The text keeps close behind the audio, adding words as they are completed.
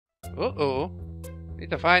Uh-oh. Need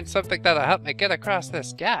to find something that'll help me get across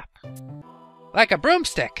this gap. Like a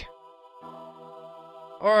broomstick!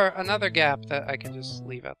 Or another gap that I can just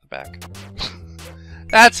leave out the back.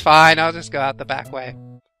 That's fine, I'll just go out the back way.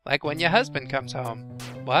 Like when your husband comes home.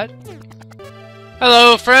 What?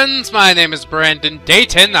 Hello friends, my name is Brandon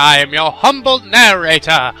Dayton, I am your humble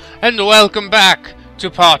narrator, and welcome back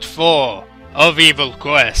to part 4 of Evil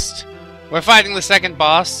Quest. We're fighting the second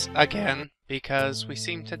boss again, because we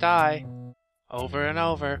seem to die over and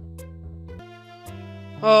over.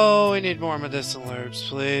 Oh, we need more medicinal herbs,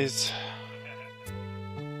 please.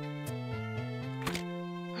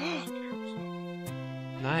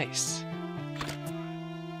 Nice.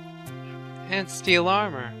 And steel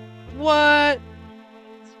armor. What?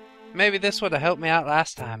 Maybe this would have helped me out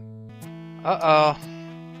last time. Uh-oh.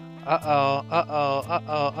 Uh-oh. Uh-oh.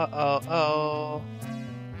 Uh-oh. Uh-oh. Uh-oh.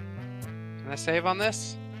 Can I save on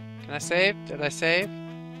this? Can I save? Did I save?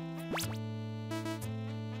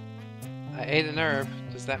 I ate an herb.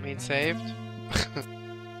 Does that mean saved?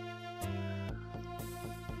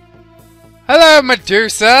 Hello,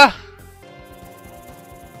 Medusa!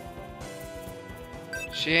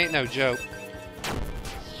 She ain't no joke.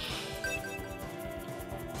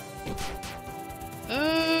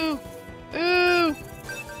 Ooh! Ooh!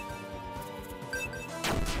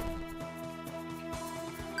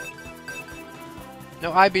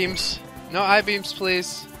 No I-beams. No I-beams,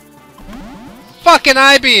 please. Fucking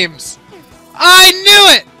I-beams! I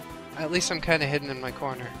knew it! At least I'm kind of hidden in my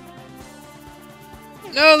corner.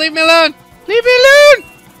 No, leave me alone! Leave me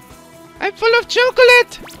alone! I'm full of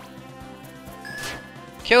chocolate!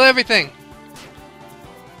 Kill everything!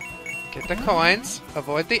 Get the coins.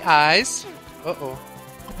 Avoid the eyes. Uh-oh.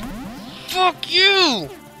 Fuck you!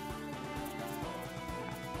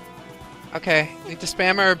 Okay, need to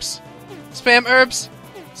spam herbs. Spam herbs!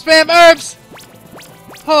 Spam herbs!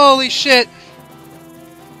 Holy shit!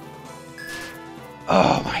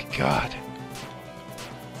 Oh my god.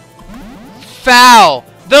 Foul!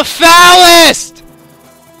 The foulest!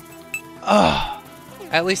 Oh.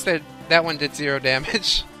 At least that one did 0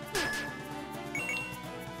 damage.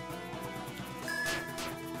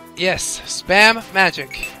 Yes, spam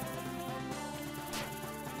magic.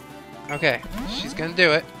 Okay, she's gonna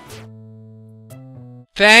do it.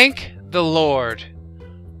 Thank the Lord.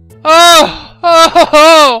 Oh! Oh!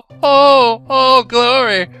 Oh! Oh! Oh!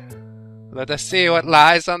 Glory! Let us see what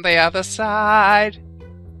lies on the other side.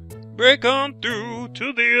 Break on through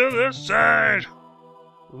to the other side.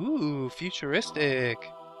 Ooh, futuristic.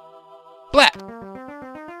 Blat!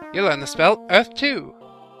 You learn the spell Earth 2.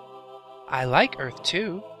 I like Earth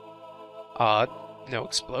 2. Odd. No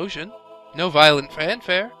explosion. No violent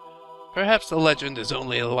fanfare. Perhaps the legend is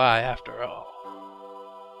only a lie after all.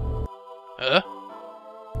 Huh?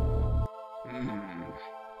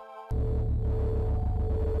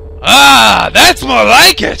 Ah! That's more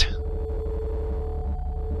like it!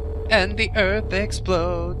 And the earth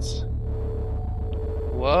explodes.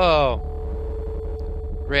 Whoa.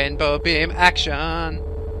 Rainbow beam action.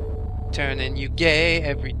 Turning you gay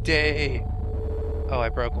every day. Oh, I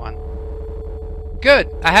broke one. Good!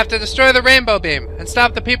 I have to destroy the rainbow beam and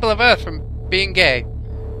stop the people of Earth from being gay.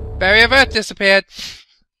 Barrier of Earth disappeared.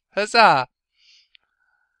 Huzzah!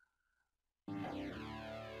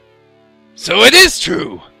 So it is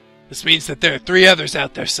true! This means that there are 3 others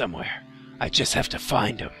out there somewhere. I just have to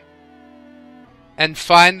find them. And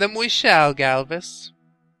find them we shall, Galvis.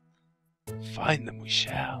 Find them we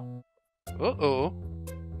shall. Uh-oh.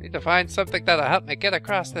 Need to find something that'll help me get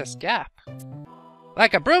across this gap.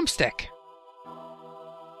 Like a broomstick!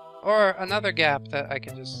 Or another gap that I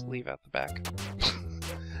can just leave out the back.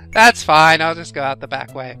 That's fine, I'll just go out the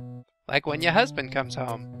back way. Like when your husband comes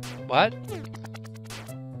home. What?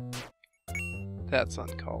 That's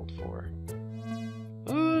uncalled for.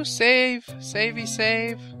 Ooh, save! Savey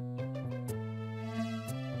save!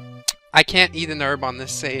 I can't eat an herb on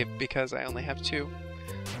this save because I only have 2.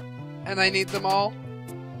 And I need them all.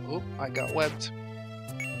 Oop, I got webbed.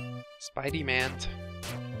 Spidey man.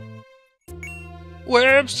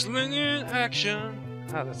 Web slinging action!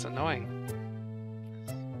 Oh, that's annoying.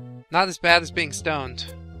 Not as bad as being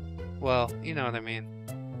stoned. Well, you know what I mean.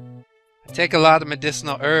 I take a lot of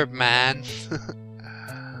medicinal herb, man.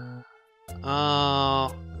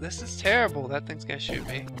 Oh, this is terrible. That thing's gonna shoot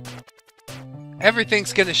me.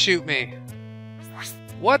 Everything's gonna shoot me.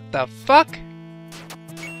 What the fuck?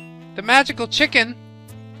 The magical chicken?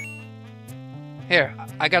 Here,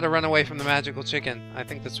 I gotta run away from the magical chicken. I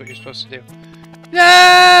think that's what you're supposed to do.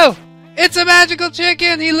 No! It's a magical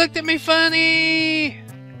chicken! He looked at me funny!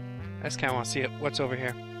 I just kinda wanna see it. What's over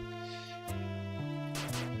here?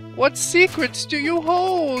 What secrets do you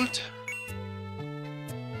hold?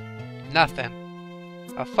 Nothing.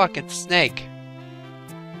 A fucking snake.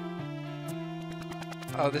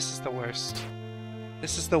 Oh, this is the worst.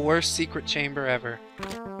 This is the worst secret chamber ever.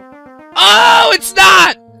 Oh, it's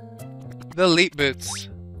not! The leap boots.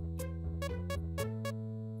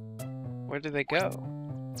 Where do they go?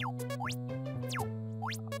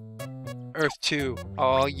 Earth 2.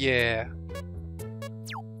 Oh, yeah.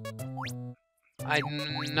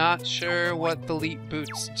 I'm not sure what the leap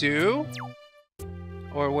boots do.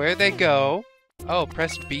 Or where they go. Oh,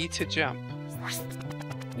 press B to jump.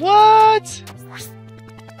 What?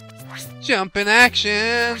 Jump in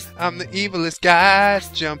action! I'm the evilest guy,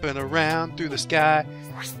 jumping around through the sky.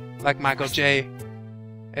 Like Michael J.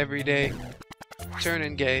 Every day.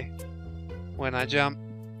 Turning gay. When I jump.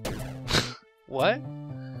 What?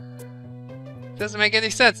 Doesn't make any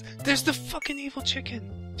sense. There's the fucking evil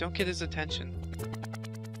chicken. Don't get his attention.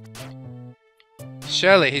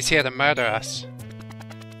 Surely he's here to murder us.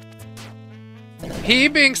 He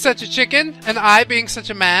being such a chicken, and I being such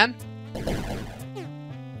a man.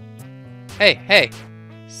 Hey, hey.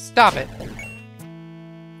 Stop it.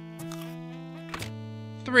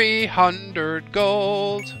 300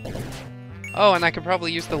 gold. Oh, and I could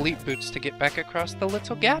probably use the leap boots to get back across the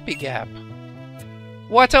little gappy gap.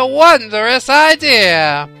 What a wondrous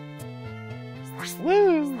idea!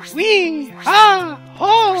 Woo! Wee! Ha!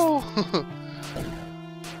 Ho!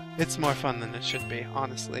 It's more fun than it should be,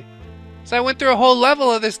 honestly. So I went through a whole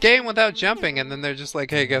level of this game without jumping, and then they're just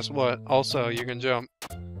like, hey, guess what? Also, you can jump.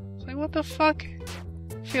 It's like, what the fuck?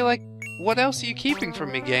 I feel like, what else are you keeping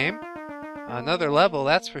from me, game? Another level,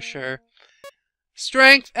 that's for sure.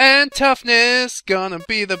 Strength and toughness, gonna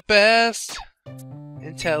be the best.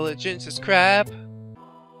 Intelligence is crap,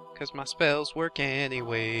 cause my spells work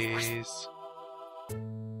anyways.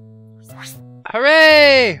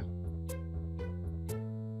 Hooray!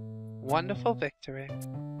 Wonderful victory.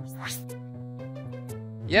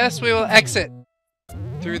 Yes, we will exit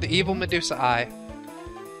through the evil Medusa eye.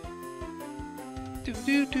 Do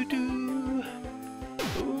do do do.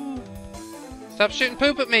 Ooh. Stop shooting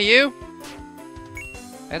poop at me, you!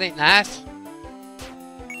 That ain't nice.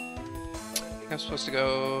 I think I'm supposed to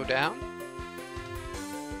go down.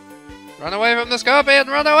 Run away from the scorpion!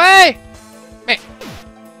 Run away! Me.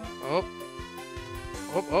 Oh.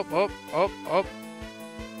 Oh, oh, oh, oh, oh.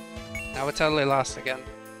 Now we're totally lost again.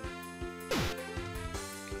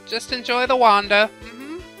 Just enjoy the wander.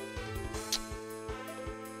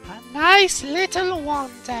 A nice little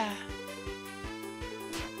wander.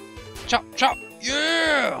 Chop, chop.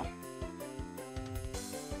 Yeah!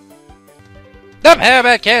 The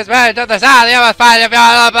pyramid kids right to the side. You must find if you're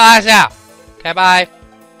on. Okay, bye.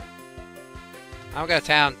 I'm gonna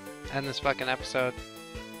town. End this fucking episode.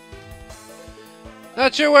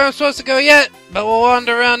 Not sure where I'm supposed to go yet, but we'll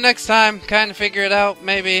wander around next time. Kind of figure it out,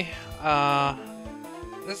 maybe.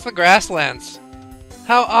 This is the grasslands.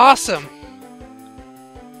 How awesome!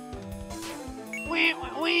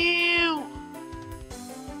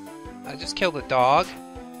 I just killed a dog,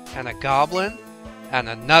 and a goblin, and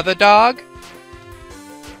another dog.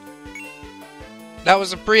 That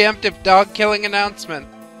was a preemptive dog killing announcement.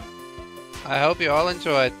 I hope you all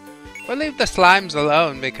enjoyed. We'll leave the slimes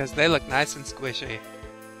alone because they look nice and squishy.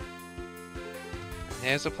 And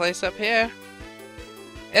here's a place up here.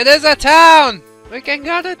 It is a town! We can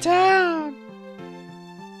go to town!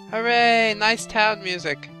 Hooray! Nice town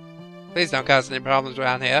music. Please don't cause any problems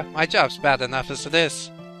around here. My job's bad enough as it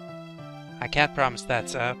is. I can't promise that,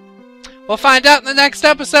 sir. We'll find out in the next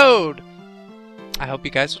episode! I hope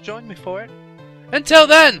you guys will join me for it. Until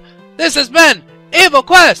then, this has been Evil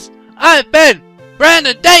Quest! I've been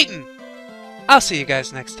Brandon Dayton! I'll see you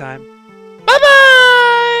guys next time. Bye-bye!